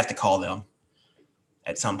 I'm gonna have to call them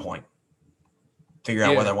at some point. Figure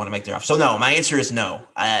out whether I want to make the drive. So no, my answer is no.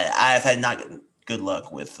 I've had not good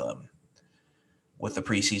luck with the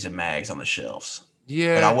preseason mags on the shelves.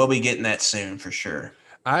 Yeah, but I will be getting that soon for sure.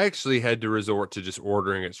 I actually had to resort to just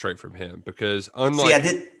ordering it straight from him because unlike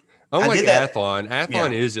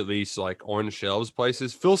Athlon is at least like on shelves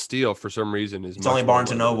places. Phil Steele for some reason is only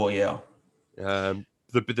Barnes and Noble. Yeah. The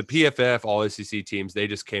PFF all SEC teams, they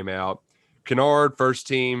just came out. Kennard first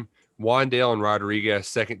team, Wandale and Rodriguez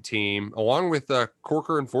second team, along with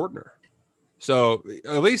Corker and Fortner. So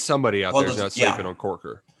at least somebody out there is not sleeping on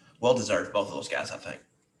Corker. Well deserved, both of those guys, I think.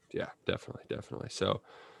 Yeah, definitely. So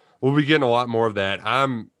we'll be getting a lot more of that.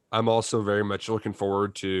 I'm also very much looking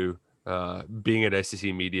forward to being at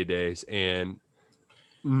SEC Media Days and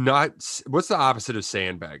what's the opposite of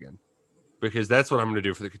sandbagging? Because that's what I'm going to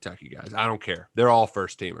do for the Kentucky guys. I don't care. They're all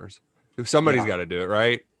first teamers. Somebody's got to do it,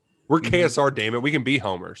 right? We're KSR, damn it. We can be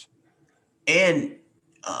homers. And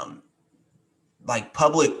like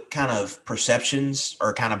public kind of perceptions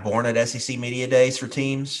are kind of born at SEC Media Days for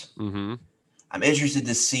teams. Mm-hmm. I'm interested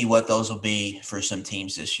to see what those will be for some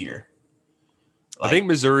teams this year. I think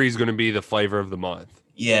Missouri is going to be the flavor of the month.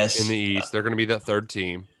 Yes. In the East. They're going to be that third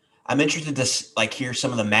team. I'm interested to hear some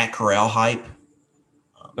of the Matt Corral hype.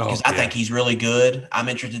 Because I think he's really good. I'm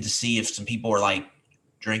interested to see if some people are like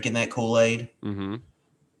drinking that Kool-Aid. Mm-hmm.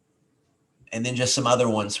 And then just some other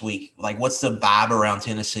ones what's the vibe around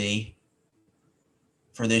Tennessee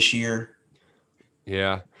for this year?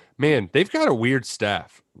 Yeah. Man, they've got a weird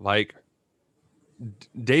staff. Like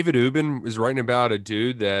David Ubben was writing about a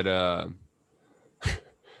dude that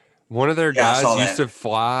one of their guys used to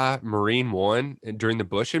fly Marine One during the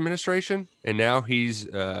Bush administration, and now he's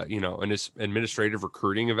an administrative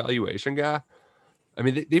recruiting evaluation guy. I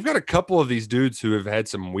mean, they've got a couple of these dudes who have had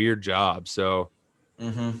some weird jobs. So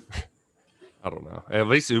I don't know. At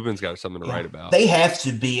least Ubben's got something to write about. They have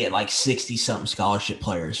to be at like 60-something scholarship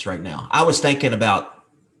players right now. I was thinking about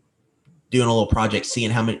doing a little project, seeing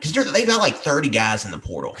how many, because they've got like 30 guys in the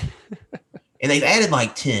portal, and they've added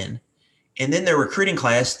like 10. And then their recruiting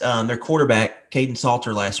class, their quarterback, Caden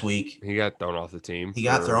Salter, last week. He got thrown off the team. He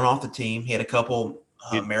got thrown off the team. He had a couple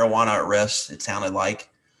marijuana arrests, it sounded like.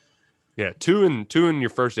 Yeah, two in your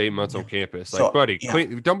first 8 months on campus. Like, So, buddy, yeah.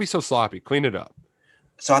 don't be so sloppy. Clean it up.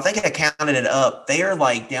 So I think I counted it up. They are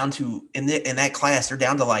like down to in that class, they're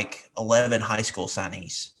down to like 11 high school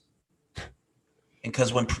signees. And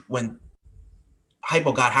because when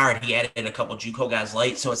Hypo got hired, he added a couple JUCO guys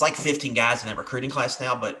late, so it's like 15 guys in that recruiting class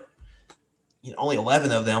now. But only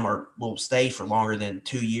 11 of them will stay for longer than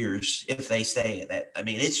 2 years if they stay at that. I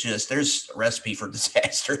mean, it's just there's a recipe for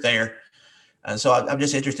disaster there. So I'm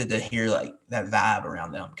just interested to hear like that vibe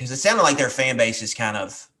around them, because it sounded like their fan base is kind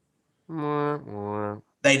of.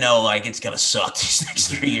 They know like it's gonna suck these next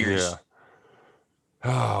 3 years.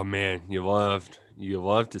 Yeah. Oh man, you love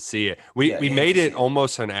to see it. We made it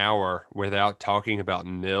almost an hour without talking about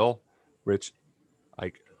Nil, which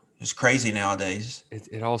like it's crazy nowadays.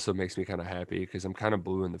 It also makes me kind of happy because I'm kind of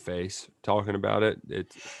blue in the face talking about it.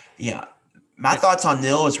 My thoughts on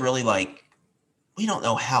Nil is really like we don't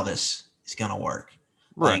know how this is gonna work.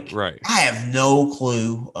 Right. I have no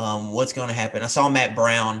clue what's gonna happen. I saw Matt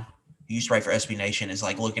Brown, who used to write for SB Nation, is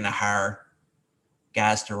like looking to hire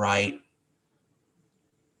guys to write.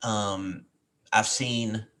 I've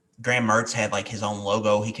seen Graham Mertz had like his own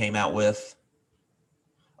logo he came out with.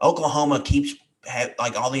 Oklahoma keeps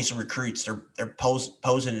like all these recruits. They're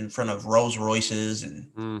posing in front of Rolls Royces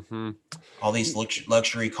and all these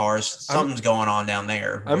luxury cars. Something's going on down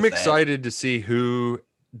there. I'm excited to see who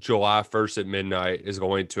July 1st at midnight is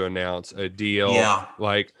going to announce a deal. Yeah.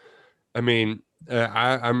 Like, I mean,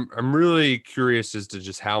 I'm really curious as to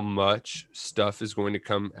just how much stuff is going to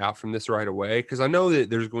come out from this right away, because I know that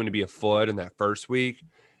there's going to be a flood in that first week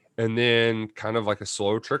and then kind of like a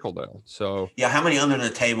slow trickle down. So how many under the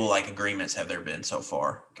table like agreements have there been so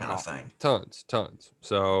far, kind of thing? Tons.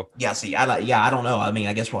 So I don't know. I mean,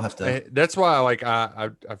 I guess we'll have to. That's why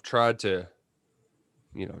I've tried to,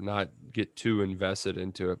 not get too invested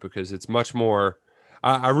into it, because it's much more.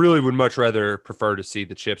 I really would much rather prefer to see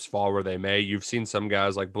the chips fall where they may. You've seen some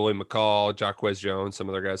guys like Bully McCall, Jacquez Jones, some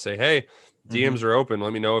other guys say, hey, DMs are open.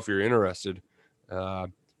 Let me know if you're interested.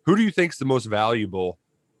 Who do you think is the most valuable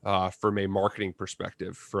from a marketing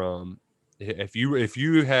perspective? From if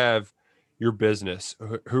you have your business,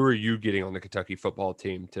 who are you getting on the Kentucky football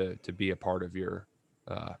team to be a part of your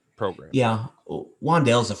program? Yeah,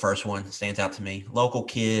 Wandale's the first one that stands out to me. Local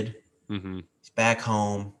kid. He's back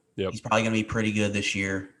home. Yep. He's probably going to be pretty good this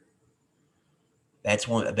year. That's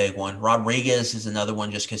a big one. Rodriguez is another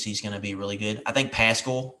one just because he's going to be really good. I think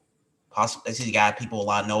Pascal, this is a guy people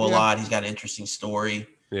know a lot. He's got an interesting story.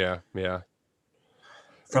 Yeah.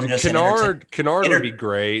 From just Kennard would be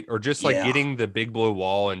great, or just like getting the Big Blue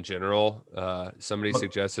Wall in general. Somebody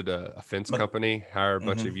suggested a fence company, hire a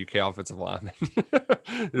bunch of UK offensive linemen.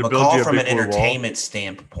 McCall from an entertainment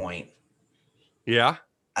standpoint. Yeah.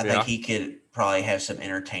 I think he could probably have some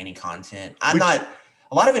entertaining content. A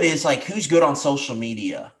lot of it is like who's good on social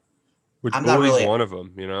media. Which Bully's one of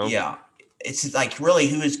them, Yeah. It's like really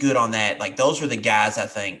who is good on that. Like those are the guys I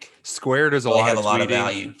think. Squared is have a lot of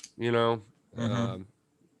value.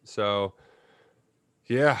 So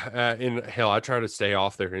and hell, I try to stay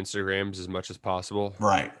off their Instagrams as much as possible.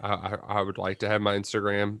 Right. I would like to have my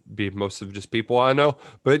Instagram be most of just people I know,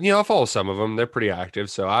 but I follow some of them. They're pretty active.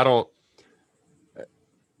 So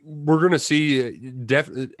we're going to see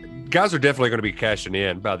guys are definitely going to be cashing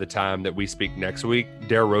in by the time that we speak next week.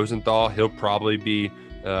 Dare Rosenthal, he'll probably be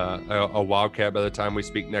a Wildcat by the time we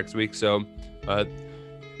speak next week. So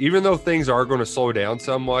even though things are going to slow down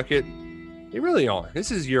some, like they really aren't. This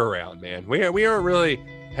is year round, man. We aren't really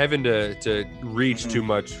having to reach too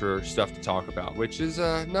much for stuff to talk about, which is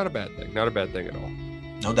not a bad thing. Not a bad thing at all.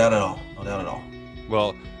 No doubt at all.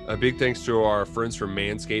 Well, a big thanks to our friends from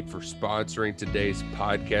Manscaped for sponsoring today's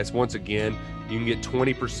podcast. Once again, you can get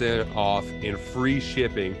 20% off and free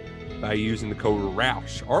shipping by using the code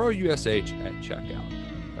ROUSH, R-O-U-S-H, at checkout.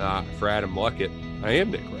 For Adam Luckett, I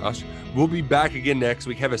am Nick Roush. We'll be back again next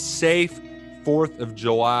week. Have a safe 4th of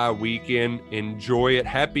July weekend. Enjoy it.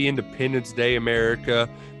 Happy Independence Day, America.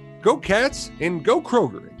 Go Cats and go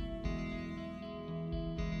Kroger.